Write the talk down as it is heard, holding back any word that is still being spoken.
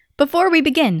Before we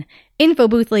begin, Info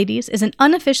Booth Ladies is an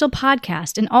unofficial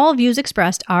podcast and all views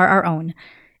expressed are our own.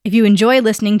 If you enjoy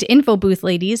listening to Info Booth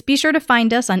Ladies, be sure to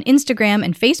find us on Instagram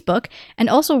and Facebook, and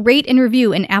also rate and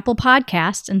review in Apple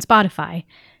Podcasts and Spotify.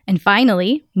 And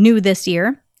finally, new this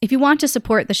year, if you want to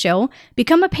support the show,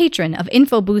 become a patron of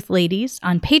Info Booth Ladies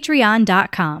on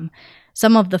patreon.com.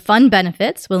 Some of the fun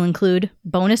benefits will include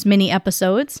bonus mini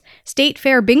episodes, State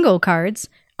Fair bingo cards,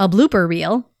 a blooper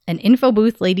reel, and Info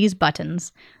Booth Ladies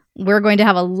buttons. We're going to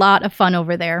have a lot of fun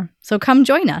over there, so come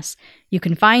join us. You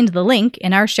can find the link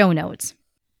in our show notes.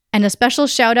 And a special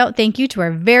shout out thank you to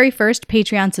our very first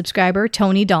Patreon subscriber,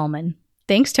 Tony Dahlman.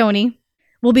 Thanks, Tony.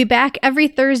 We'll be back every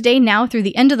Thursday now through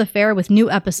the end of the fair with new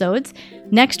episodes.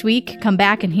 Next week, come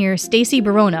back and hear Stacy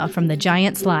Barona from the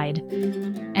Giant Slide.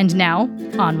 And now,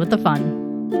 on with the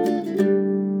fun.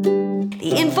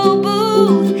 The Info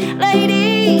Booth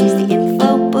Ladies, the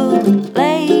Info Booth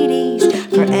Ladies.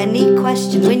 For any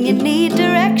question, when you need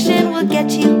direction, we'll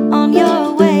get you on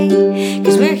your way.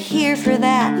 'Cause we're here for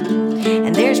that,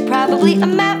 and there's probably a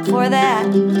map for that.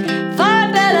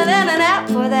 Far better than an app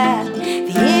for that.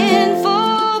 The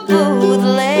Info Booth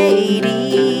Ladies.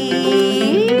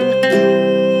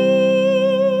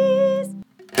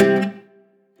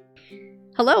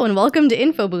 Hello and welcome to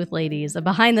Info Booth Ladies, a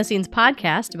behind-the-scenes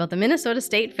podcast about the Minnesota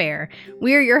State Fair.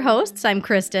 We're your hosts. I'm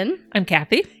Kristen. I'm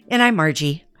Kathy. And I'm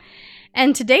Margie.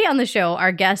 And today on the show,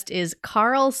 our guest is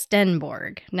Carl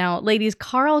Stenborg. Now, ladies,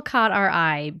 Carl caught our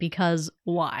eye because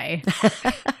why?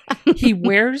 He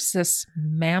wears this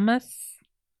mammoth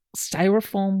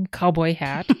styrofoam cowboy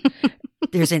hat.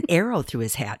 There's an arrow through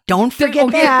his hat. Don't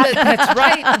forget that. that. That's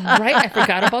right. Right. I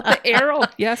forgot about the arrow.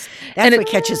 Yes. That's what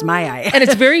catches my eye. And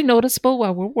it's very noticeable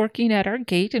while we're working at our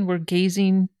gate and we're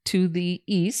gazing to the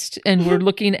east and we're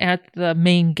looking at the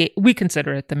main gate. We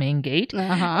consider it the main gate.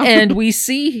 Uh-huh. And we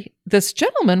see this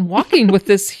gentleman walking with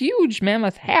this huge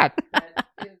mammoth hat.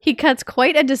 He cuts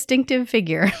quite a distinctive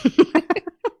figure.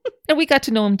 And we got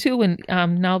to know him too. And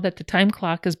now that the time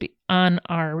clock is on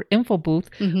our info booth,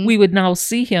 Mm-hmm. we would now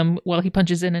see him while he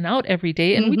punches in and out every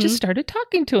day. And we just started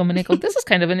talking to him. And I go, this is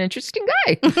kind of an interesting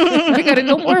guy. I got to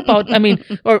know more about,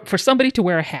 or for somebody to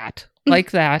wear a hat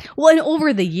like that. Well, and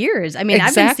over the years, I've been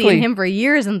Exactly. seeing him for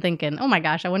years and thinking, oh my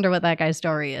gosh, I wonder what that guy's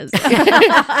story is.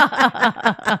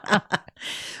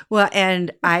 Well,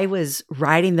 and I was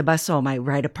riding the bus home. I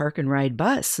ride a park and ride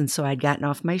bus. And so I'd gotten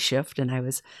off my shift and I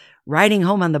was riding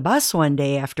home on the bus one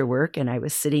day after work. And I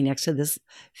was sitting next to this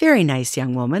very nice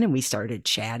young woman and we started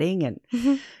chatting. And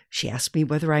she asked me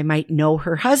whether I might know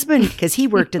her husband because he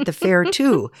worked at the fair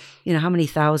too. You know, how many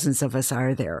thousands of us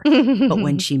are there? But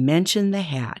when she mentioned the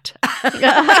hat,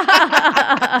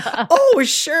 oh,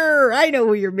 sure. I know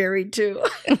who you're married to.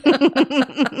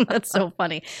 That's so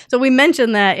funny. So we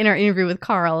mentioned that in our interview with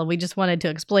Carl, and we just wanted to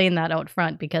explain that out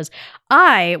front because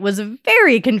I was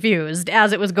very confused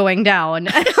as it was going down.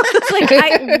 And I was like,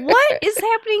 what is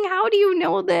happening? How do you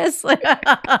know this?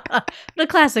 The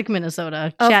classic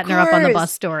Minnesota chatting her up on the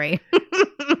bus story.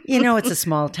 You know, it's a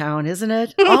small town, isn't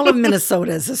it? All of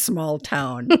Minnesota is a small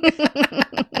town.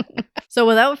 So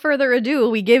without further ado,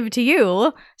 we give to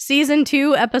you Season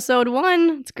 2, Episode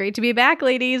 1. It's great to be back,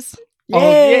 ladies.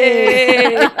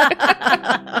 Yay!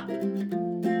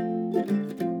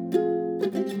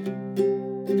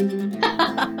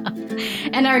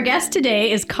 And our guest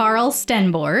today is Carl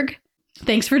Stenborg.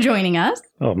 Thanks for joining us.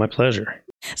 Oh, my pleasure.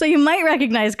 So you might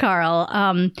recognize Carl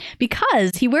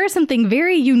because he wears something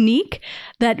very unique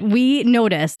that we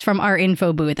noticed from our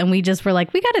info booth. And we just were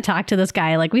like, we got to talk to this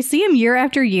guy. Like, we see him year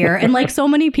after year. And like so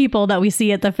many people that we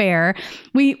see at the fair,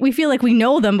 we feel like we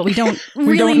know them, but we don't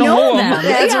really know them.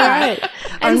 That's Yeah. right.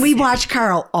 And we watch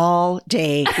Carl all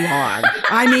day long.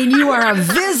 I mean, you are a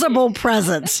visible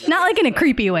presence. Not like in a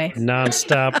creepy way.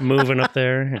 Nonstop moving up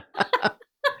there.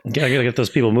 Gotta get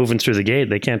those people moving through the gate.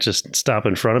 They can't just stop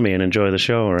in front of me and enjoy the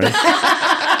show, right?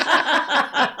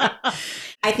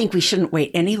 I think we shouldn't wait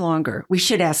any longer. We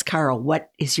should ask Carl, what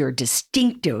is your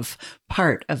distinctive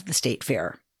part of the state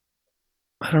fair?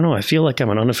 I don't know. I feel like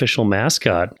I'm an unofficial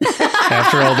mascot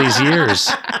after all these years.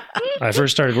 I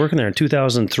first started working there in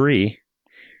 2003.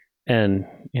 And,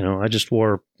 I just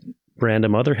wore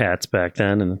random other hats back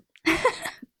then. And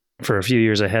for a few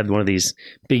years, I had one of these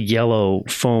big yellow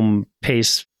foam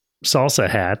paste salsa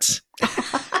hats.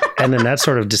 And then that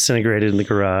sort of disintegrated in the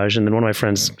garage. And then one of my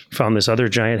friends found this other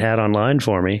giant hat online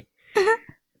for me.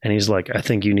 And he's like, I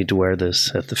think you need to wear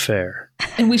this at the fair.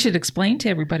 And we should explain to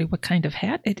everybody what kind of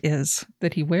hat it is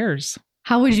that he wears.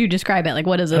 How would you describe it? Like,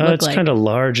 what does it look it's like? kind of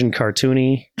large and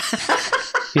cartoony.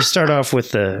 You start off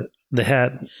with the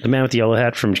hat, the man with the yellow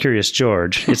hat from Curious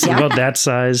George. It's about that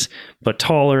size, but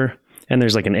taller. and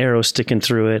there's like an arrow sticking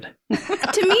through it.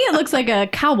 To me, it looks like a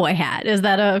cowboy hat. Is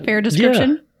that a fair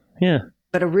description? Yeah.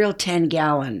 But a real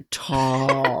 10-gallon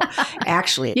tall.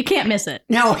 Actually, You can't miss it.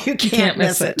 no, you can't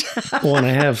miss it. Well, and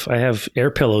I have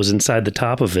air pillows inside the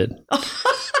top of it.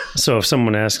 So if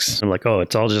someone asks, I'm like, oh,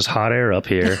 it's all just hot air up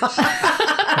here.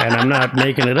 And I'm not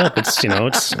making it up. It's,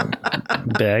 it's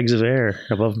bags of air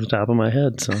above the top of my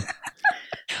head. So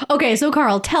Okay, so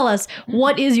Carl, tell us,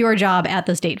 what is your job at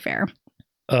the state fair?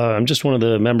 I'm just one of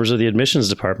the members of the admissions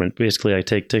department. Basically, I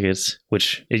take tickets,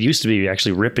 which it used to be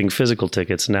actually ripping physical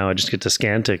tickets. Now I just get to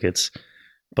scan tickets,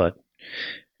 but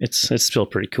it's still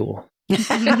pretty cool. This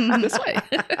way.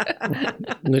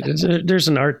 There's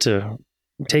an art to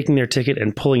taking their ticket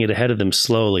and pulling it ahead of them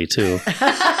slowly too,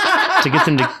 to get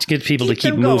them to get people to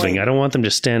keep them moving. going. I don't want them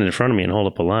to stand in front of me and hold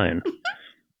up a line,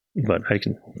 but I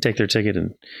can take their ticket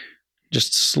and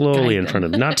just slowly Guide in front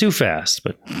of them, not too fast,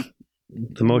 but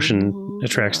the motion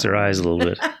attracts their eyes a little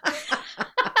bit.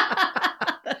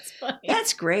 That's funny.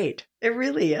 That's great. It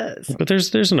really is. But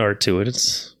there's an art to it.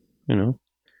 It's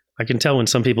I can tell when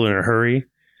some people are in a hurry,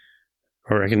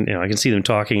 or I can see them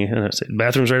talking, and I say, "The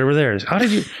bathroom's right over there." How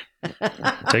did you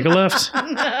take a left?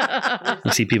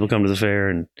 You see people come to the fair,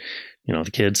 and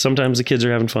the kids. Sometimes the kids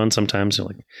are having fun. Sometimes they're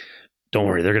like, "Don't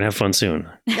worry, they're gonna have fun soon."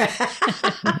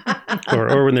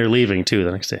 or when they're leaving too,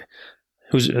 the next day.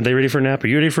 Are they ready for a nap? Are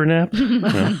you ready for a nap?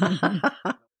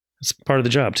 It's part of the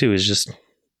job too. Is just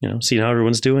seeing how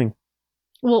everyone's doing.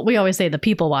 Well, we always say the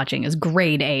people watching is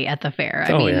grade A at the fair.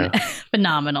 I mean,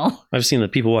 phenomenal. I've seen the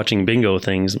people watching bingo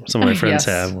things some of my friends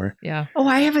Yes. have. Where Yeah. Oh,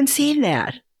 I haven't seen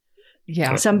that.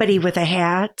 Yeah. Somebody with a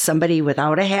hat, somebody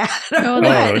without a hat. Oh,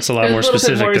 it's a lot more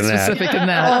specific than that. Specific than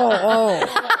that. Oh.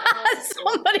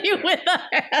 Somebody with a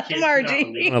hat,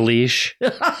 Margie. A leash,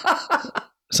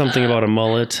 something about a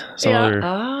mullet, some Yeah. other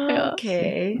Oh,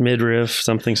 okay. midriff,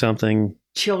 something.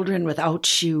 Children without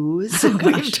shoes.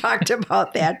 We've talked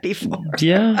about that before.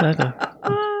 Yeah,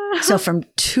 So from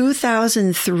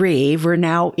 2003, we're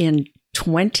now in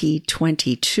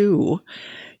 2022.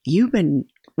 You've been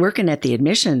working at the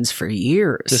admissions for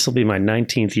years. this will be my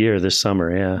 19th year this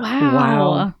summer. Yeah.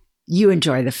 Wow. You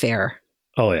enjoy the fair.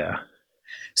 Oh yeah.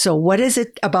 So what is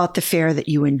it about the fair that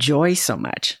you enjoy so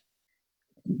much?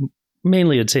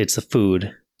 Mainly, I'd say it's the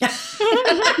food.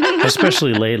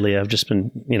 Especially lately, I've just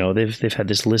been, they've had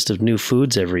this list of new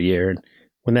foods every year, and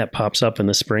when that pops up in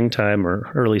the springtime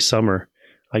or early summer,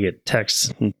 I get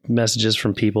texts and messages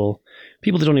from people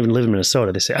that don't even live in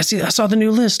Minnesota. They say, I saw the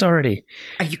new list already.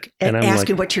 Are you And I'm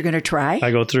asking like- what you're going to try?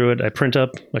 I go through it, I print up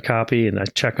a copy, and I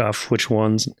check off which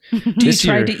ones. Do you This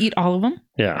try year- to eat all of them?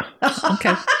 Yeah.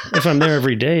 Okay. If I'm there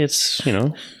every day, it's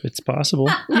possible.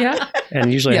 Yeah.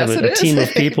 And usually I Yes, have it a is. team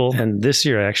of people. And this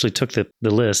year I actually took the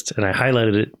list and I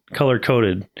highlighted it color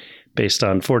coded based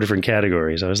on 4 different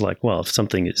categories. I was like, well, if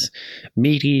something is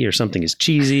meaty or something is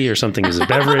cheesy or something is a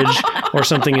beverage or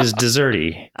something is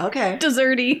desserty. Okay.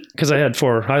 Desserty. Because I had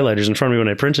 4 highlighters in front of me when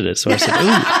I printed it. So I said,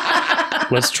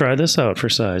 ooh, let's try this out for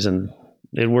size. And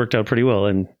it worked out pretty well.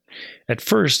 And at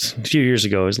first, a few years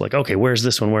ago, I was like, okay, where's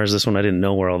this one? Where's this one? I didn't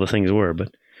know where all the things were.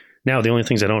 But now the only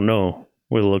things I don't know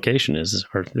where the location is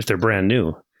or if they're brand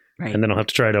new. Right. And then I'll have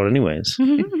to try it out anyways.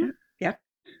 Yep.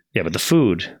 Yeah, but the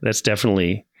food, that's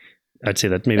definitely, I'd say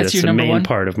that maybe That's that's your the number main one?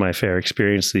 part of my fair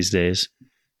experience these days.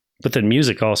 But then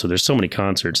music also, there's so many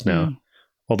concerts now.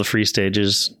 All the free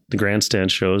stages, the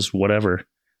grandstand shows, whatever.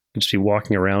 You can just be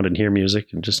walking around and hear music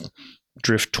and just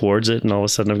drift towards it. And all of a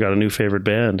sudden I've got a new favorite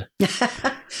band.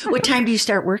 What time do you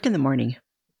start work in the morning?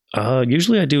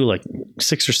 Usually I do like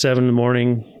 6 or 7 in the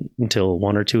morning until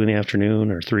 1 or 2 in the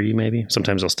afternoon or 3 maybe.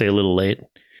 Sometimes I'll stay a little late.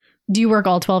 Do you work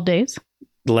all 12 days?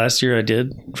 The last year I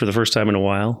did for the first time in a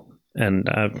while. And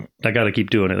I got to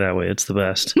keep doing it that way. It's the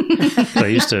best.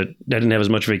 I didn't have as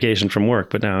much vacation from work,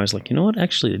 but now I was like, you know what?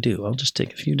 Actually, I do. I'll just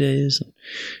take a few days and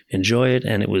enjoy it.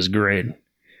 And it was great.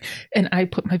 And I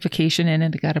put my vacation in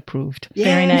and it got approved.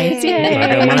 Very nice. Yay.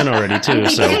 I got mine already too.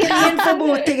 So Get the info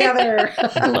booth together.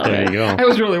 there you go. I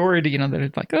was really worried, that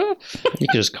it's like, oh, You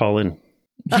can just call in.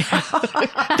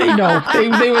 they know.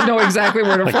 They would know exactly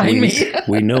where to Like, find me.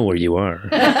 we know where you are.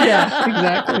 Yeah,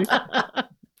 exactly.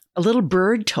 A little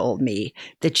bird told me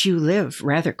that you live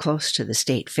rather close to the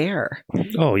state fair.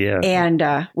 Oh, yeah.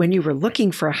 And when you were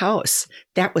looking for a house,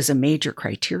 that was a major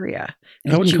criteria.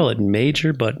 I wouldn't call it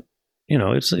major, but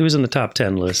it was in the top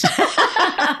 10 list.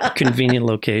 Convenient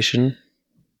location.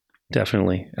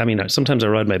 Definitely. I mean, sometimes I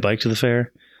ride my bike to the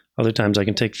fair. Other times I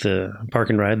can take the park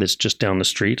and ride that's just down the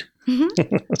street.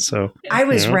 So I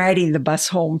was riding the bus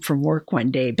home from work one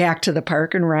day back to the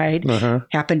park and ride.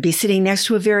 Happened to be sitting next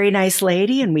to a very nice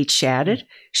lady and we chatted.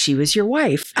 She was your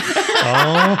wife.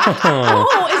 Oh,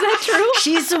 Oh, is that that true?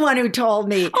 She's the one who told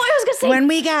me. Oh, I was going to say. When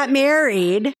we got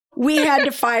married, we had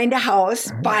to find a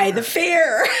house by the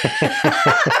fair.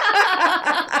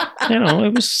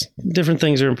 It was different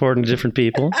things are important to different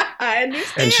people. I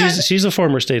understand. And she's a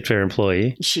former State Fair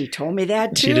employee. She told me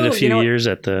that too. She did a few years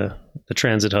at the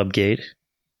Transit Hub gate.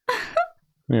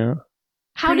 Yeah.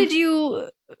 How did you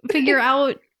figure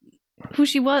out who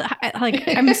she was? Like,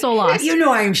 I'm so lost. You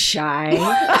know I'm shy.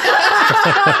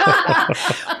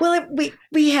 Well,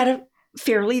 we had a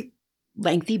fairly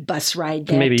lengthy bus ride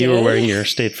that Maybe day. you were wearing your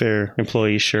State Fair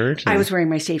employee shirt. I was wearing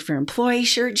my State Fair employee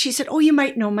shirt. She said, "Oh, you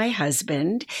might know my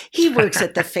husband. He works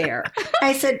at the fair."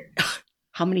 I said,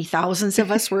 "How many thousands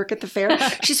of us work at the fair?"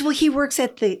 She said, "Well, he works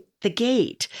at the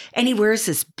gate, and he wears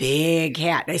this big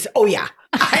hat." And I said, "Oh, yeah.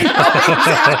 I know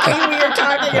exactly who you're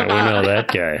talking Yeah, about." we know that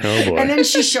guy. Oh, boy. And then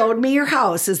she showed me your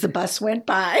house as the bus went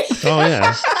by. Oh,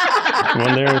 yeah.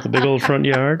 One there with the big old front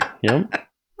yard. Yep.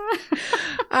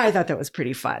 I thought that was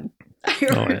pretty fun. I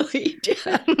yeah. really did.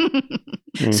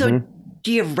 Mhm. So,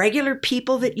 do you have regular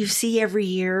people that you see every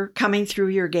year coming through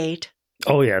your gate?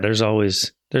 Oh, yeah. There's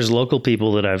local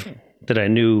people that I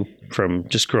knew from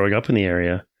just growing up in the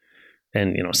area.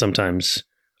 And, sometimes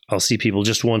I'll see people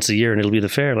just once a year and it'll be the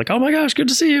fair. Like, "Oh my gosh, good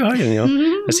to see you."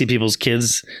 I see people's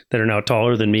kids that are now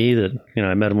taller than me that,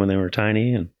 I met them when they were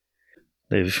tiny, and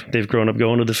they've grown up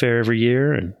going to the fair every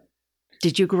year. And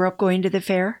Did you grow up going to the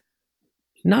fair?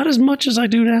 not as much as I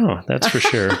do now, that's for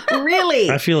sure. Really?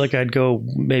 I feel like I'd go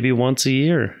maybe once a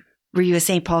year. Were you a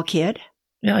St. Paul kid?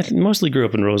 Yeah, I mostly grew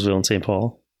up in Roseville and St.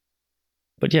 Paul.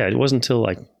 But yeah, it wasn't until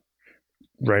like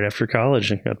right after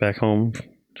college I got back home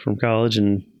from college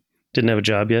and didn't have a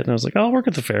job yet. And I was like, I'll work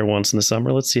at the fair once in the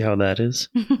summer. Let's see how that is.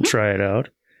 Try it out.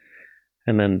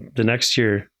 And then the next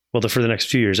year, for the next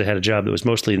few years, I had a job that was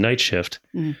mostly night shift.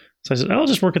 Mm. So I said, I'll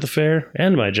just work at the fair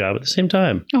and my job at the same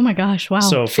time. Oh my gosh! Wow.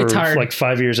 So for It's hard. like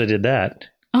 5 years, I did that.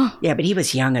 Oh, Yeah, but he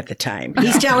was young at the time.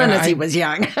 He's telling us he was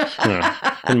young.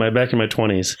 Back in my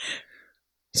 20s.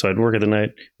 So I'd work at the night,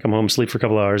 come home, sleep for a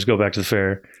couple hours, go back to the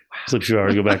fair, sleep a few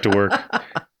hours, go back to work,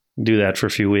 do that for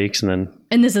a few weeks, and then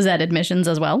and this is at admissions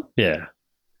as well. yeah,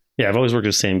 I've always worked at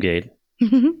the same gate.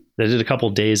 I did a couple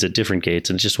days at different gates,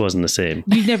 and it just wasn't the same.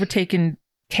 You've never taken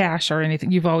cash or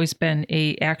anything. You've always been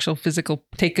a actual physical,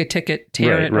 take a ticket,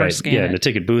 tear it, or scan Yeah, and the it.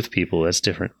 ticket booth people, that's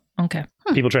different. Okay.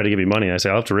 People try to give me money, and I say,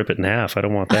 I'll have to rip it in half. I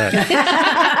don't want that.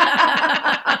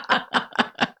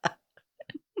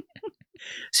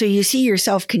 So you see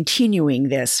yourself continuing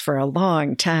this for a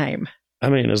long time. I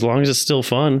mean, as long as it's still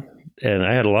fun, and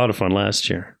I had a lot of fun last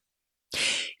year.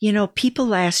 People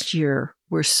last year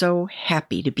were so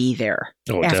happy to be there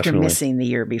Oh, after definitely. missing the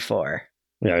year before.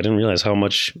 Yeah, I didn't realize how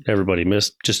much everybody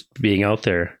missed just being out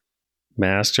there,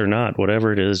 masked or not,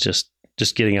 whatever it is, just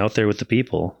getting out there with the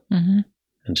people Mm-hmm.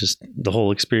 and just the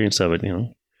whole experience of it,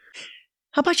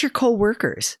 How about your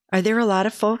co-workers? Are there a lot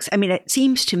of folks? I mean, it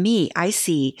seems to me I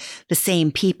see the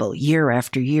same people year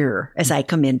after year as I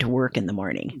come into work in the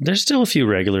morning. There's still a few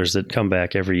regulars that come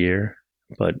back every year,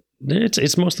 but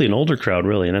it's mostly an older crowd,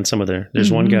 really. And then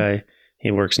there's one guy,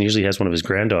 he works and usually has one of his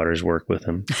granddaughters work with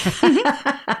him.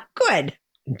 Good.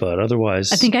 But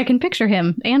otherwise, I think I can picture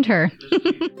him and her.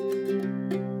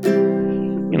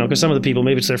 because some of the people,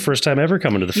 maybe it's their first time ever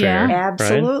coming to the fair. Yeah. right?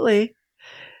 Absolutely.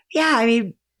 Yeah, I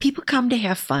mean, people come to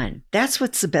have fun. That's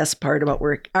what's the best part about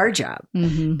our job.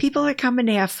 Mm-hmm. People are coming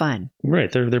to have fun.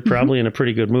 Right. They're probably in a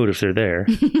pretty good mood if they're there.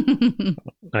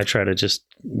 I try to just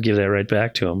give that right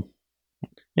back to them.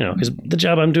 Because the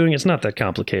job I'm doing, it's not that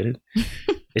complicated.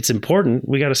 It's important.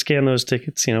 We got to scan those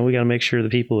tickets. We got to make sure the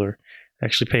people are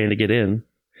actually paying to get in.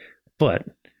 But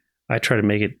I try to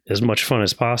make it as much fun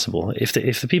as possible. If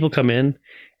the people come in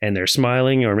and they're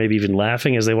smiling or maybe even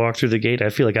laughing as they walk through the gate, I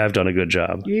feel like I've done a good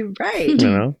job. You're right.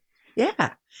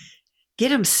 Yeah. Get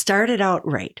them started out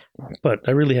right. But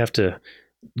I really have to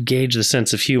gauge the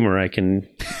sense of humor I can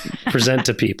present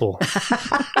to people.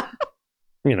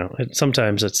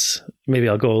 Sometimes maybe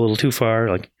I'll go a little too far.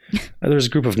 Like there was a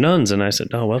group of nuns and I said,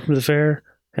 "Oh, welcome to the fair.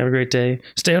 Have a great day.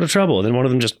 Stay out of trouble." And then one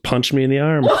of them just punched me in the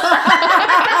arm.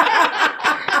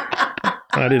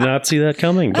 I did not see that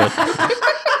coming, but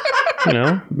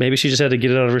maybe she just had to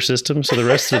get it out of her system. So the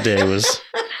rest of the day was.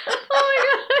 Oh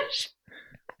my gosh.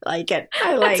 Like it.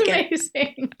 I like That's it.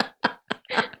 amazing.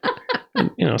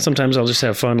 Sometimes I'll just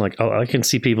have fun. Like I can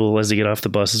see people as they get off the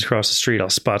buses across the street. I'll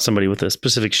spot somebody with a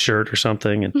specific shirt or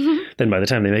something. And then by the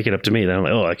time they make it up to me, then I'm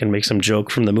like, oh, I can make some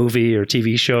joke from the movie or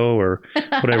TV show or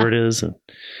whatever it is. And,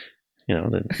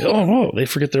 then, oh, they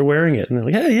forget they're wearing it. And they're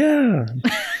like, hey, yeah.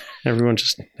 Everyone's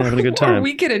just having a good time. Or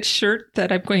we get a shirt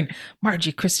that I'm going,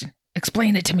 Margie, Kristen,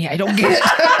 explain it to me. I don't get it.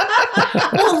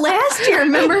 Well, last year,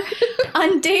 remember,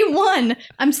 on day 1,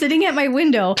 I'm sitting at my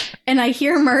window and I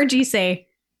hear Margie say,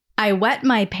 "I wet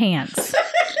my pants."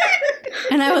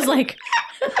 And I was like,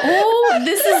 oh,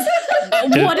 this is,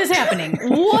 what is happening?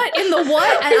 What in the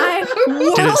what? And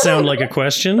Did it sound like a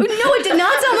question? No, it did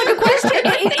not sound like a question.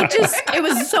 It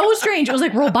was so strange. It was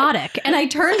like robotic. And I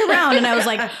turned around and I was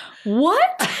like,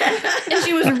 what? And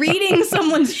she was reading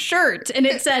someone's shirt and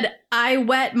it said, "I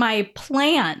wet my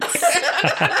plants."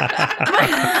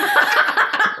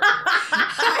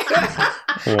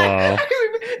 Wow.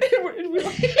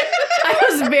 I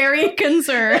was very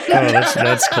concerned. Oh,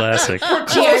 that's classic.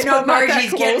 Gee, I know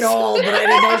Margie's getting old, but I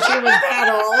didn't know she was that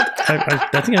old.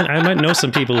 I think I might know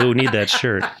some people who need that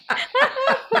shirt.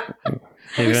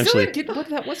 Maybe eventually. I didn't know what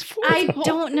that was for. I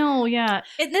don't know. Yeah.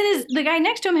 Then the guy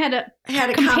next to him had a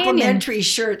companion. Complimentary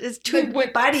shirt. It's two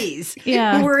buddies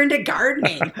Yeah. who were into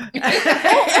gardening.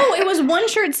 It was one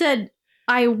shirt said,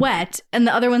 "I wet," and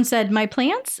the other one said, "My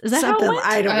plants." Is that Something, how it went?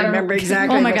 I don't remember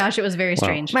exactly. Oh my but gosh, it was very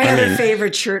strange. My other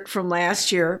favorite shirt from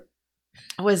last year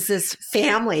was this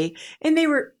family, and they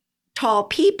were tall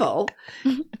people,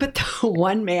 but the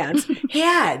one man's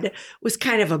head was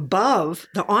kind of above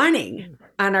the awning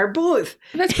on our booth.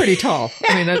 That's pretty tall.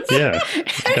 I mean, that's Yeah.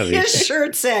 And his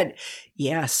shirt said,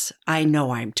 "Yes, I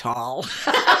know I'm tall."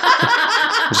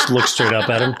 Just look straight up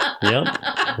at him. Yep.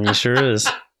 He sure is.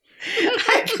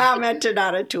 I commented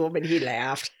on it to him, and he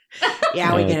laughed.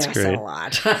 Yeah, we Oh, get that's asked great. that a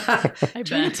lot. I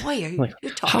bet. Boy, Like,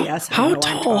 you're tall. Yes, I How know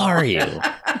I'm tall are you?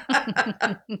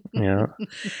 Yeah.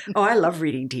 Oh, I love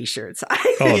reading T-shirts.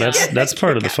 Oh, that's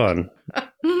part of the fun.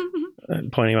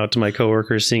 Pointing out to my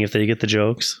coworkers, seeing if they get the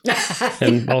jokes,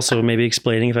 and also maybe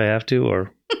explaining if I have to,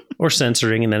 or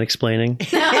censoring and then explaining.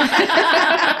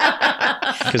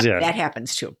 Because that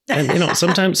happens too. and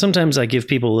sometimes I give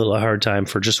people a little hard time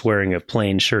for just wearing a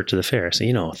plain shirt to the fair.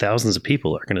 So thousands of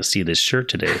people are going to see this shirt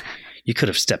today. You could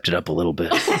have stepped it up a little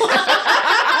bit,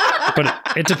 but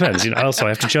it depends. Also, I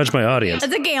have to judge my audience.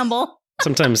 It's a gamble.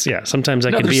 Sometimes I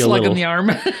another can be a slug little. in the arm.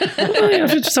 Well,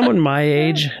 if it's someone my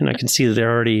age and I can see that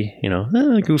they're already,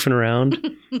 goofing around,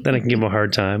 then I can give them a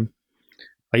hard time.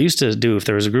 I used to do, if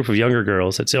there was a group of younger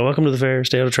girls, I'd say, "Welcome to the fair,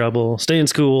 stay out of trouble, stay in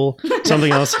school,"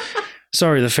 something else.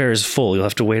 "Sorry, the fair is full. You'll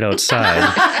have to wait outside."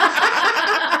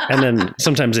 And then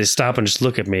sometimes they stop and just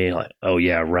look at me like, "Oh,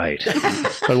 yeah, right."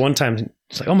 But one time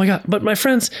it's like, "Oh my God, but my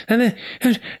friends," and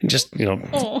just,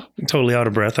 totally out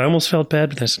of breath. I almost felt bad,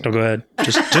 but I said, "No, go ahead.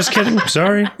 Just kidding.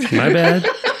 Sorry. My bad."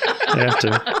 I have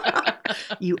to.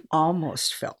 You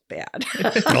almost felt bad.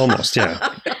 Almost,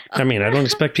 yeah. I mean, I don't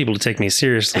expect people to take me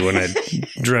seriously when I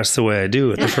dress the way I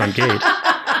do at the front gate.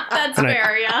 That's And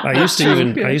fair, yeah. I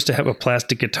used to have a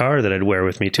plastic guitar that I'd wear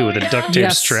with me too, with a duct tape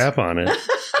Yes. strap on it.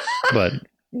 But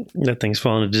that thing's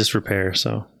fallen into disrepair,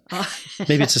 so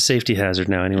maybe it's a safety hazard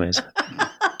now anyways.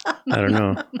 I don't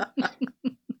know.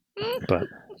 But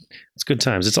it's good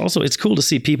times. It's cool to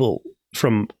see people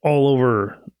from all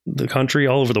over the country,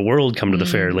 all over the world come to the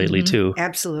fair lately too.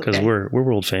 Absolutely. Because we're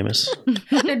world famous.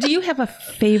 Now, do you have a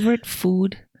favorite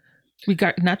food?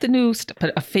 Not the new stuff,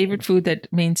 but a favorite food that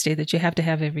mainstay that you have to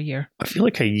have every year? I feel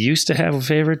like I used to have a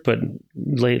favorite, but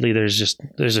lately there's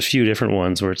a few different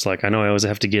ones where it's like, I know I always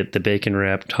have to get the bacon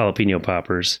wrapped jalapeno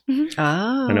poppers. Oh.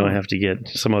 I know I have to get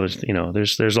some others,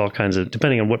 there's all kinds of,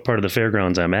 depending on what part of the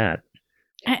fairgrounds I'm at.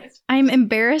 I'm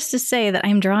embarrassed to say that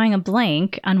I'm drawing a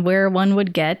blank on where one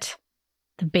would get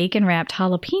the bacon wrapped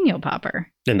jalapeno popper.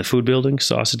 In the food building,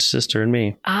 Sausage Sister and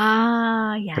me.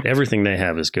 Ah, yeah. But everything they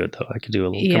have is good, though. I could do a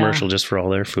little Yeah. commercial just for all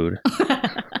their food.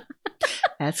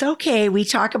 That's okay. We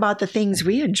talk about the things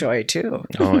we enjoy too.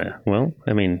 Oh, yeah. Well,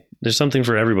 I mean, there's something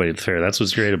for everybody at the fair. That's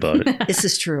what's great about it. This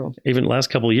is true. Even the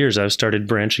last couple of years, I've started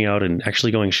branching out and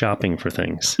actually going shopping for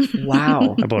things.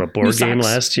 Wow. I bought a board game socks.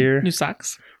 last year. New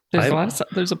socks.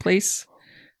 There's a place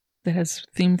that has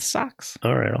themed socks.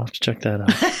 All right, I'll have to check that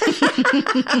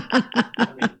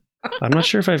out. I'm not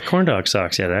sure if I have corn dog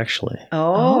socks yet, actually.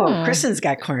 Oh, Kristen's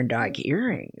got corn dog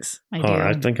earrings. I do. Oh,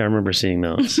 I think I remember seeing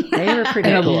those. They were pretty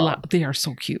And cool. they are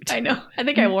so cute. I know. I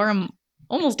think I wore them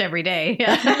almost every day.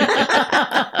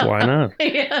 Why not?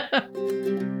 Yeah.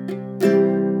 I'm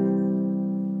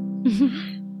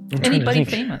trying to Anybody think.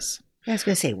 famous? I was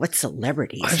going to say, what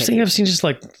celebrities? I've seen just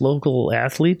like local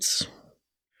athletes,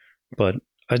 but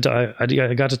I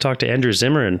got to talk to Andrew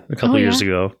Zimmern a couple Oh, years yeah?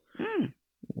 ago, Hmm.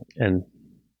 and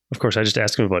of course I just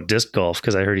asked him about disc golf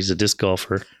because I heard he's a disc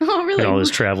golfer Oh, really? and all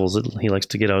his travels. He likes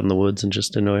to get out in the woods and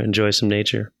just enjoy some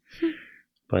nature.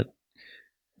 But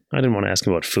I didn't want to ask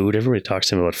him about food. Everybody talks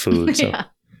to him about food, so Yeah.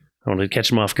 I wanted to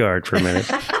catch him off guard for a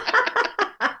minute.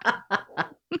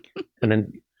 And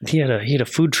then he had a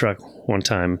food truck one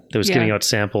time that was giving out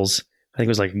samples I think it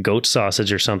was like goat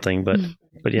sausage or something.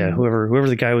 But yeah, whoever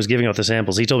the guy was giving out the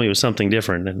samples, he told me it was something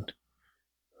different, and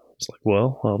I was like,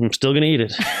 well, I'm still going to eat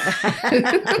it.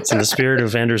 It's in the spirit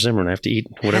of Andrew Zimmern. I have to eat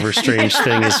whatever strange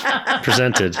thing is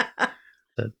presented.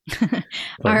 But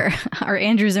Our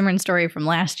Andrew Zimmern story from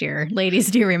last year,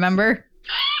 ladies, do you remember?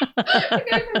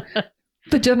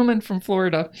 The gentleman from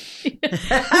Florida. This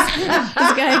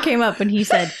guy came up and he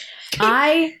said,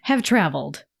 I have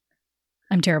traveled.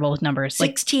 I'm terrible with numbers.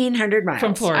 1,600 miles.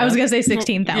 From Florida. I was going to say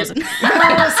 16,000.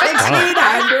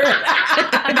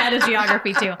 1,600. That is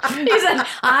geography too. He said,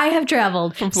 I have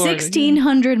traveled From Florida,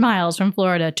 1,600 miles from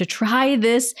Florida to try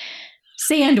this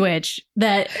sandwich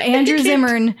that Andrew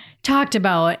Zimmern talked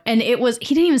about. And he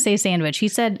didn't even say sandwich. He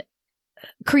said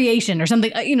creation or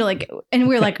something, and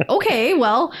we were like, okay,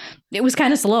 well, it was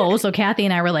kind of slow. So Kathy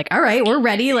and I were like, all right, we're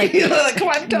ready. Like, come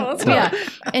on, tell us. yeah.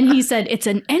 And he said, it's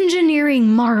an engineering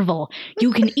marvel.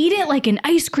 You can eat it like an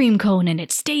ice cream cone and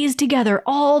it stays together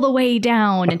all the way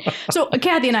down. And so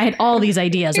Kathy and I had all these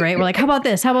ideas, right? We're like, how about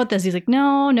this? How about this? He's like,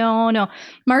 no.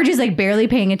 Margie's like barely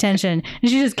paying attention. And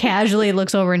she just casually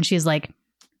looks over and she's like,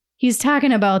 he's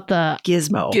talking about the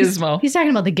Gizmo. He's talking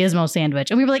about the Gizmo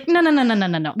sandwich. And we were like,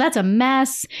 no. That's a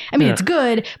mess. I mean, it's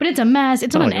good, but it's a mess.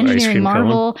 It's not an like an ice engineering cream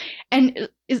marvel. And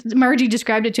Margie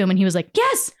described it to him and he was like,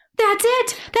 yes, that's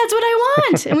it. That's what I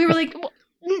want. And we were like,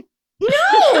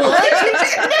 no,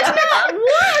 that's not.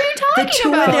 What are you talking The two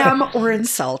about? of them were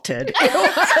insulted. It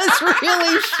was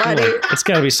really funny. It's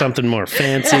got to be something more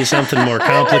fancy, something more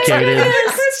complicated.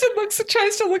 Kristen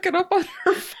tries to look it up on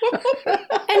her phone.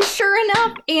 And sure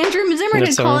enough, Andrew Zimmern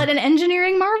That's would call all. it an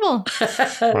engineering marvel.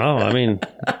 Wow, I mean,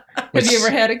 Have you ever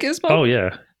had a Gizmo? oh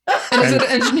yeah, And is it an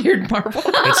engineered marvel?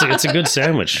 it's a good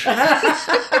sandwich.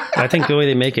 I think the way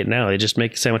they make it now, they just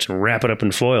make the sandwich and wrap it up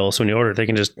in foil. So when you order it, they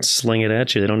can just sling it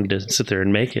at you. They don't need to sit there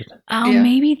and make it. Oh, Yeah.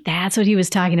 maybe that's what he was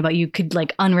talking about. You could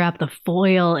like unwrap the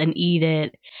foil and eat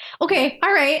it. Okay,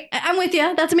 all right. I'm with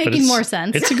you. That's But making more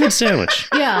sense. It's a good sandwich.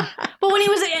 Yeah. But when he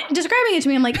was describing it to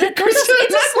me, I'm like, it's a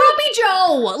sloppy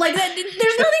Joe. Like,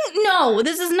 there's nothing. No,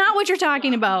 this is not what you're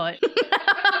talking about.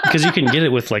 Because you can get it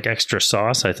with like extra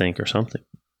sauce, I think, or something.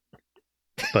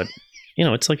 But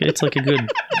it's like a good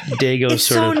Dago It's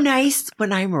sort so of. nice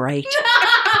when I'm right.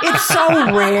 It's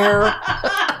so rare.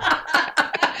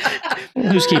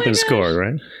 Who's keeping score,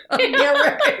 right? Yeah,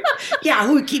 right. Yeah,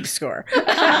 who keeps score? There's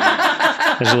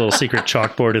a little secret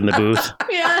chalkboard in the booth.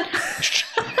 Yeah.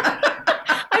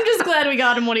 I'm just glad we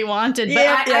got him what he wanted.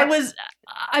 But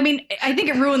I think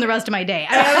it ruined the rest of my day.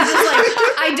 I was just like,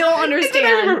 I don't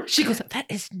understand. She goes, that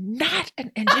is not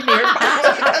an engineered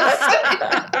marvel.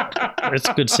 It's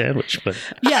a good sandwich, but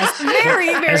Yes, very,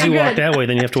 very as you good. walk that way,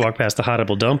 then you have to walk past the hot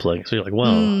apple dumpling. So you're like,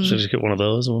 well, should I just get one of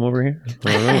those when I'm over here?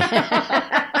 I don't know.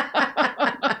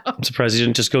 I'm surprised you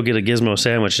didn't just go get a Gizmo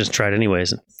sandwich. Just try it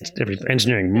anyways. Every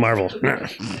engineering marvel.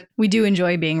 We do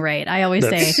enjoy being right. I always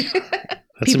say, That's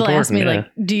people ask me, important,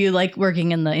 like, do you like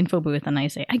working in the info booth? And I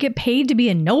say, I get paid to be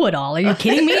a know-it-all. Are you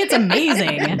kidding me? It's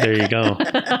amazing. There you go.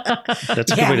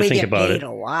 That's a good way to we think get about paid it.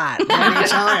 a lot. Let me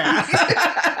tell you.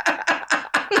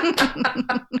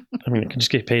 I mean, I could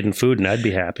just get paid in food and I'd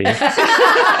be happy.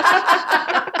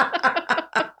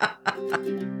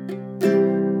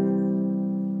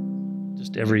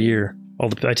 Just every year,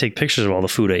 I take pictures of all the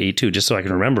food I eat too, just so I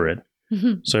can remember it.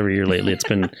 So every year lately, it's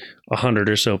been 100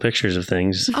 or so pictures of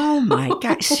things. Oh my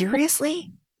God.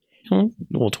 Seriously?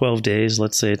 Well, 12 days,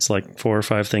 let's say it's like 4 or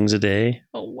 5 things a day.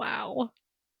 Oh, wow.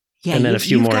 Yeah, And then a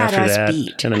few you've more got after us that,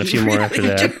 beat. and then a few You more really after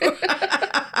that. do.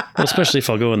 Well, especially if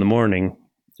I'll go in the morning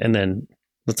and then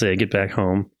let's say I get back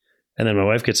home and then my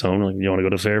wife gets home. Like, you want to go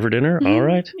to the fair for dinner? All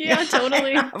right. Yeah,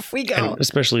 totally. Off we go. And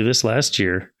especially this last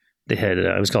year, they had,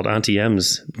 it was called Auntie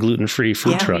M's gluten-free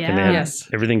food Yeah. truck. And they had Yes.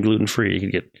 everything gluten-free. You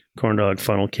could get corn dog,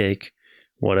 funnel cake,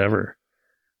 whatever.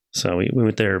 So we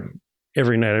went there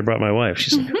every night. I brought my wife.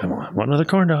 She's like, I want another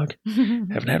corn dog.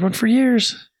 Haven't had one for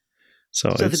years. So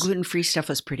So the it's, gluten-free stuff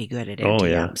was pretty good at Oh,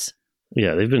 yeah. NTM's.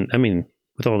 yeah, they've been, I mean,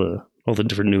 with all the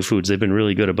different new foods, they've been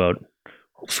really good about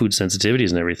food sensitivities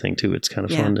and everything too. It's kind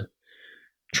of Yeah. fun to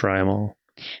try them all.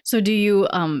 So do you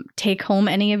take home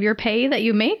any of your pay that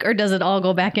you make, or does it all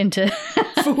go back into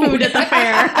food at the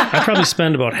fair? I probably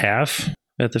spend about half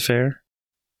at the fair.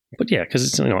 But yeah, because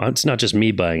it's not just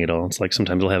me buying it all. It's like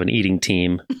sometimes I'll have an eating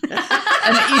team.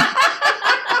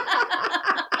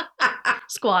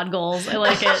 Squad goals. I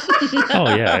like it.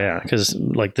 Oh yeah. Because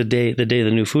like the day the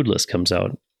new food list comes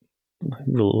out,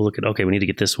 we'll look at, okay, we need to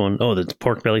get this one. Oh, the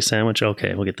pork belly sandwich.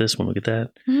 Okay, we'll get this one. We'll get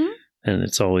that. Mhm. And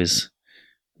it's always,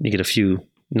 you get a few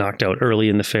knocked out early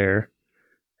in the fair.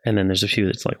 And then there's a few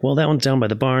that's like, well, that one's down by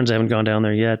the barns. I haven't gone down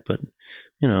there yet, but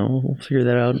we'll figure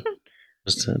that out.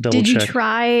 Just to double Did you check.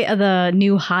 try the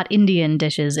new hot Indian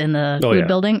dishes in the Oh, food yeah.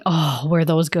 building? Oh, were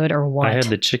those good or what? I had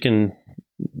the chicken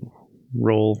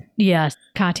roll Yes,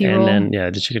 kati and roll. then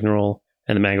the chicken roll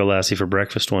and the mango lassi for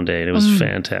breakfast one day, and it was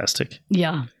fantastic.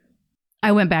 Yeah.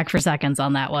 I went back for seconds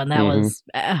on that one. That Mhm. was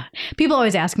people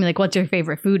always ask me like, "What's your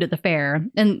favorite food at the fair?"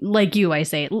 And like you, I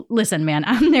say, "Listen, man,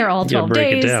 I'm there all You gotta 12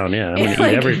 break days. it down, yeah. I'm gonna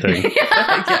Like- eat everything.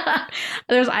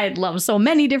 I love so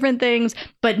many different things,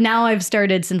 but now I've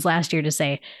started since last year to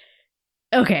say,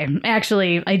 okay,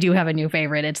 actually, I do have a new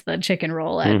favorite. It's the chicken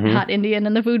roll at Mhm. Hot Indian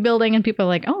in the food building, and people are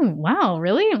like, "Oh, wow,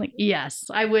 really?" I'm like, "Yes,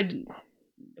 I would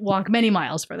walk many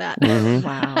miles for that." Mhm.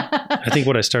 Wow. I think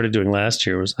what I started doing last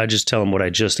year was I just tell them what I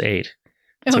just ate.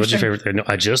 So Oh, what's your sure. favorite thing? No,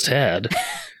 I just had.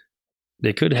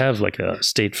 They could have like a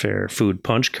state fair food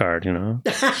punch card,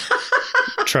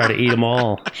 Try to eat them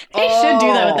all. They should do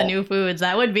that with the Oh. new foods.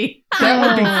 That would be. That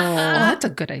would be. Oh. That's a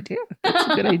good idea. That's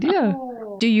a good idea.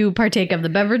 Do you partake of the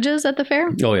beverages at the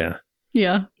fair? Oh yeah.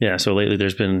 Yeah. Yeah, so lately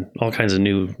there's been all kinds of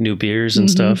new beers and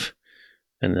Mhm. stuff.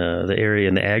 And the area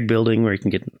in the ag building where you can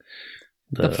get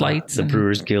The flights the and-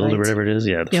 Brewers Guild or Flights. whatever it is.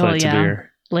 Yeah, the Oh, flights yeah. of beer.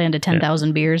 Land of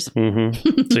 10,000 beers. hmm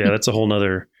So yeah, that's a whole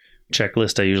nother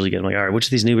checklist I usually get. I'm like, all right, which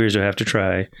of these new beers do I have to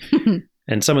try?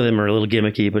 And some of them are a little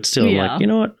gimmicky, but still, I'm Yeah. like, you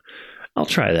know what? I'll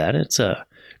try that. It's a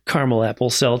caramel apple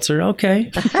seltzer.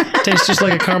 Okay. Tastes just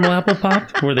like a caramel apple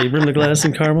pop where they rim the glass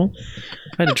in caramel.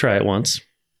 I had to try it once.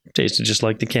 Tasted just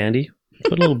like the candy,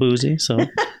 but a little boozy. So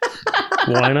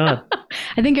why not?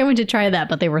 I think I went to try that,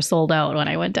 but they were sold out when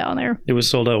I went down there. It was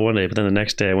sold out one day, but then the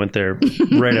next day I went there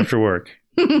right after work.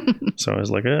 So I was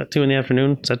like, 2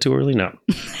 p.m. Is that too early? No.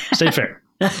 Stay fair.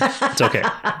 It's okay.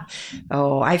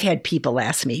 Oh, I've had people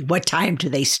ask me, what time do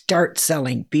they start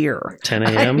selling beer? 10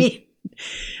 I a.m.? mean,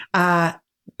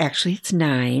 actually, it's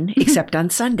 9, except on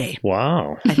Sunday.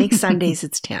 Wow. I think Sundays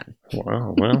it's 10.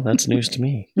 Wow. Well, that's news to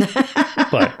me.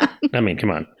 But, I mean,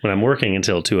 come on. When I'm working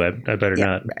until 2, I better Yeah,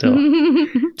 not. right. Till,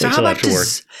 So until after work.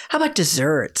 how about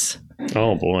desserts?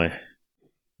 Oh, boy.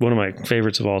 One of my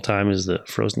favorites of all time is the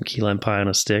frozen key lime pie on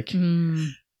a stick Mm.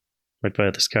 right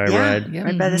by the Sky Yeah, Ride. Yeah.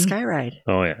 right by the Mhm. Sky Ride.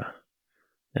 Oh, yeah.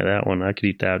 Yeah, that one. I could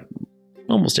eat that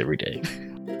almost every day.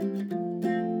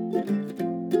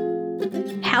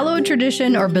 Hallowed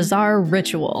tradition or bizarre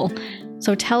ritual.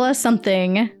 So tell us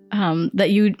something that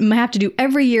you have to do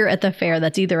every year at the fair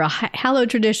that's either a hallowed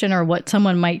tradition or what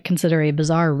someone might consider a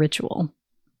bizarre ritual.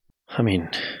 I mean,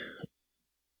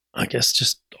 I guess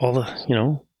just all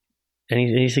the,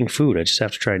 anything food. I just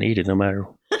have to try and eat it no matter.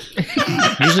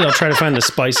 Usually I'll try to find the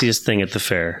spiciest thing at the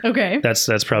fair. Okay. That's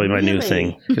probably my new Really?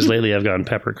 thing because lately I've gone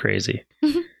pepper crazy.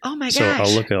 Oh my So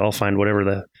gosh. I'll find whatever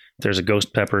if there's a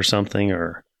ghost pepper or something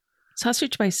or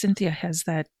Sausage by Cynthia has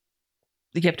that.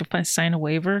 You have to sign a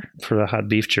waiver. for the hot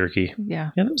beef jerky.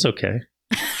 Yeah. Yeah, that was okay.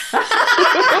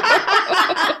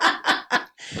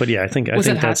 But yeah, I think Was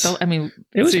it hot that's though? I mean,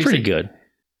 it was seriously. pretty good.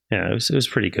 Yeah, it was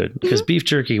pretty good because beef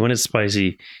jerky when it's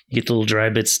spicy, you get the little dry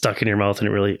bits stuck in your mouth and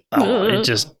it really it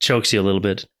just chokes you a little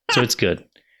bit. So it's good.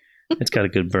 It's got a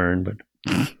good burn, but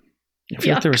I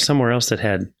feel like there was somewhere else that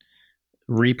had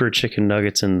Reaper chicken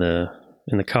nuggets in the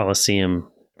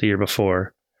Coliseum the year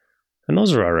before, and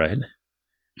those are all right.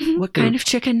 What kind of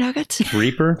chicken nuggets?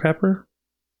 Reaper pepper?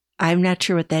 I'm not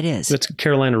sure what that is. It's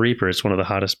Carolina Reaper. It's one of the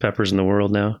hottest peppers in the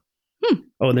world now.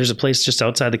 Oh, and there's a place just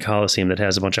outside the Coliseum that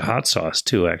has a bunch of hot sauce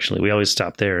too, actually. We always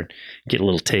stop there and get a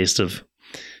little taste of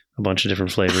a bunch of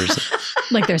different flavors.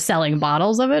 Like they're selling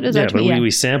bottles of it? Is Yeah, that but yeah.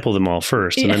 we sample them all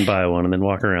first and Yeah. then buy one and then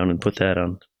walk around and put that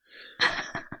on.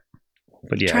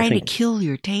 But yeah, I Trying think to kill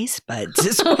your taste buds.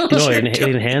 Is what no, you're it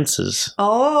doing. enhances.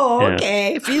 Oh, Yeah.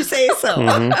 okay. If you say so.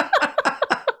 Mhm.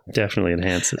 Definitely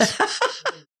enhances.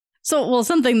 So, well,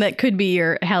 something that could be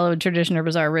your hallowed tradition or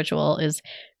bizarre ritual is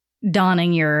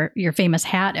donning your famous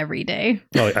hat every day.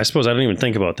 Oh, I suppose I don't even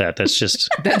think about that. That's just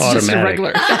That's automatic. just a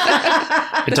regular.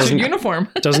 That's your doesn't- uniform.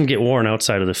 It doesn't get worn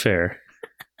outside of the fair.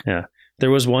 Yeah. There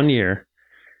was one year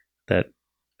that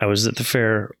I was at the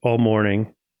fair all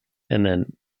morning, and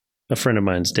then a friend of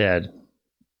mine's dad,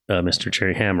 Mr.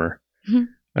 Jerry Hammer,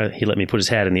 Mhm. he let me put his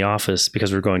hat in the office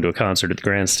because we were going to a concert at the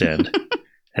grandstand.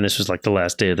 And this was like the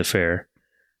last day of the fair.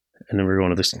 And then we were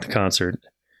going to the concert.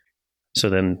 So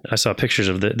then I saw pictures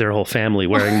of their whole family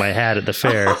wearing my hat at the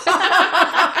fair.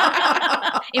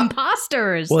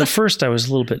 Imposters. Well, at first I was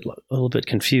a little bit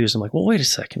confused. I'm like, well, wait a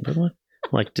second. But what? I'm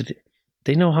like, did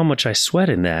they know how much I sweat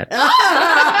in that?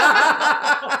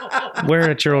 Wear it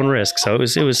at your own risk. So it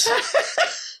was.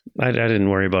 I didn't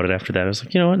worry about it after that. I was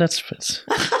like, you know what? That's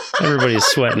everybody's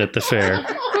sweating at the fair.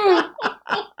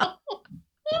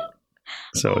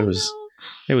 So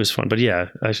it was fun. But yeah,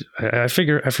 I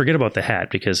forget about the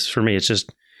hat because for me it's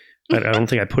just I don't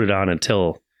think I put it on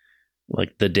until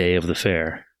like the day of the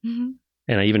fair. Mhm.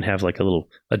 And I even have like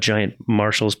a giant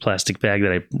Marshall's plastic bag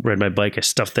that I ride my bike. I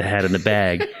stuffed the hat in the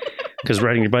bag because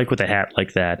riding your bike with a hat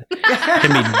like that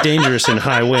can be dangerous in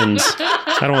high winds.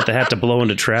 I don't want the hat to blow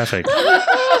into traffic.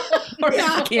 Or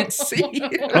you can't see.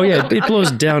 Oh yeah, it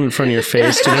blows down in front of your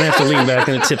face, and then I have to lean back,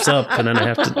 and it tips up, and then I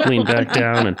have to lean back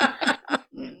down.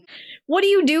 And What do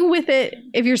you do with it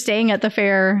if you're staying at the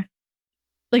fair?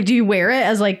 Like, do you wear it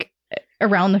as like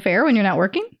around the fair when you're not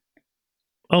working?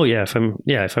 oh yeah, if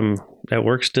I'm at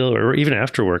work still, or even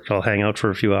after work, I'll hang out for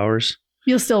a few hours.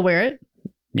 You'll still wear it?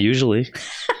 Usually,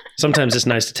 sometimes it's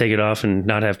nice to take it off and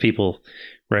not have people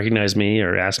recognize me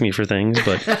or ask me for things,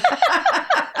 but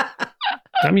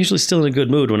I'm usually still in a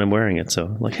good mood when I'm wearing it. So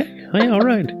I'm like, hey, all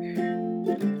right.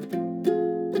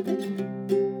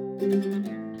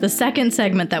 The second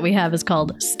segment that we have is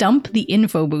called Stump the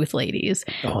Info Booth Ladies.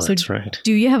 Oh, So that's right.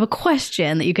 Do you have a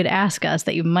question that you could ask us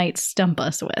that you might stump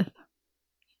us with?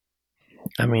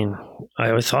 I mean, I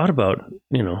always thought about,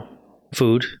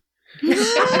 food.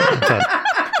 I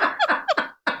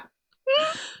thought,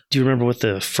 do you remember what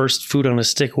the first food on a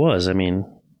stick was? I mean,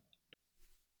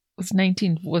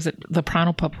 Was it the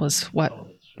Prano Pup was what?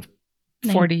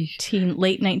 40,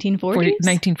 Late 1940s?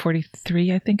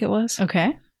 1943, I think it was.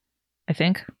 Okay. I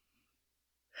think.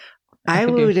 I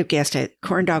could do- would have guessed a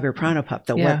corn dog or Prano Pup.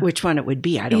 Yeah. Which one it would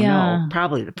be, I don't Yeah. know.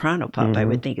 Probably the Prano Pup, I Mhm.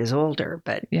 would think, is older,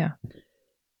 but Yeah.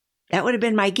 that would have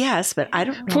been my guess, but I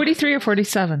don't know. 43 or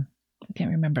 47. I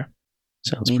can't remember.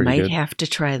 sounds We pretty might good. have to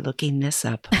try looking this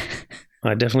up.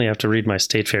 I definitely have to read my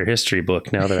State Fair history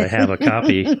book now that I have a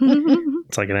copy.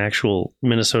 It's like an actual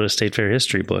Minnesota State Fair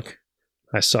history book.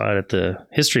 I saw it at the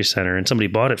History Center, and somebody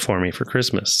bought it for me for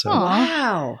Christmas. So Aw.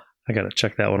 Wow. I got to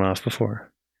check that one off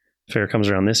before fair comes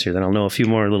around this year. Then I'll know a few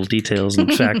more little details and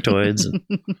factoids.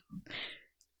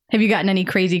 Have you gotten any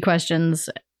crazy questions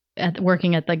at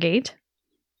working at the gate?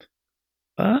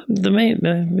 The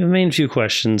main few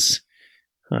questions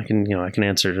I can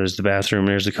answer. There's the bathroom.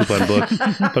 There's the coupon book.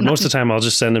 But most of the time, I'll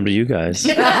just send them to you guys.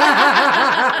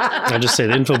 I'll just say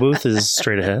the info booth is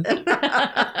straight ahead.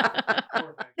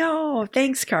 No,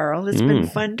 thanks, Carl. It's been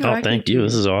fun talking. Oh, thank to you.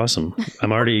 This is awesome.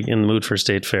 I'm already in the mood for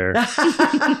State Fair.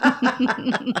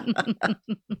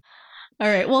 All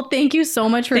right. Well, thank you so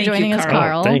much for Thank you, joining us, Carl.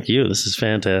 Carl. Thank you. This is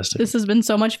fantastic. This has been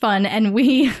so much fun. And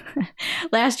we,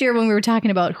 last year when we were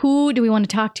talking about who do we want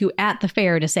to talk to at the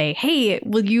fair to say, hey,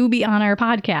 will you be on our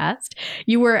podcast?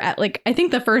 You were at, like, I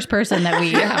think the first person that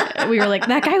we were like,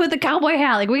 that guy with the cowboy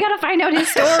hat, like, we got to find out his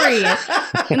story.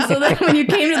 And so then when you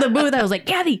came to the booth, I was like,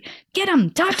 Kathy, get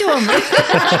him, talk to him.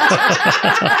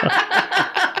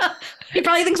 He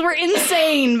probably thinks we're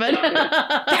insane, but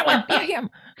That one. Yeah, him.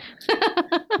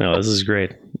 No, this is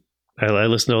great. I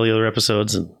listened to all the other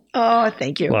episodes and Oh,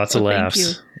 thank you. lots of Well, thank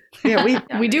laughs. Yeah,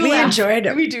 we do we laugh. enjoyed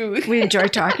it. We do. We enjoy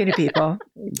talking to people.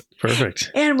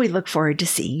 Perfect. And we look forward to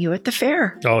seeing you at the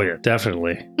fair. Oh, yeah,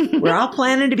 definitely. We're all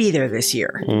planning to be there this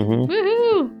year. Hmm.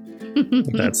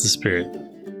 Woohoo. That's the spirit.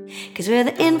 'Cause we're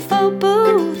the info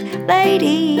booth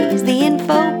ladies, the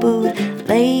info booth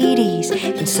ladies.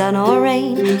 In sun or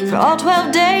rain, for all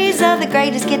 12 days of the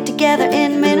greatest get together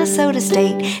in Minnesota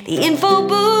State. The info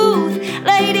booth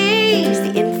ladies,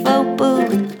 the info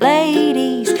booth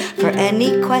ladies. For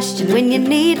any question when you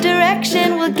need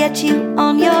direction, we'll get you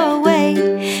on your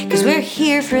way. 'Cause we're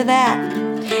here for that,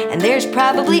 and there's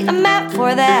probably a map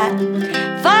for that.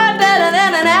 Far better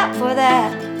than an app for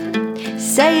that.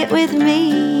 Say it with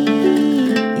me.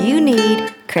 You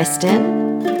need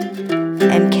Kristen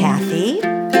and Kathy,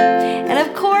 and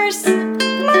of course,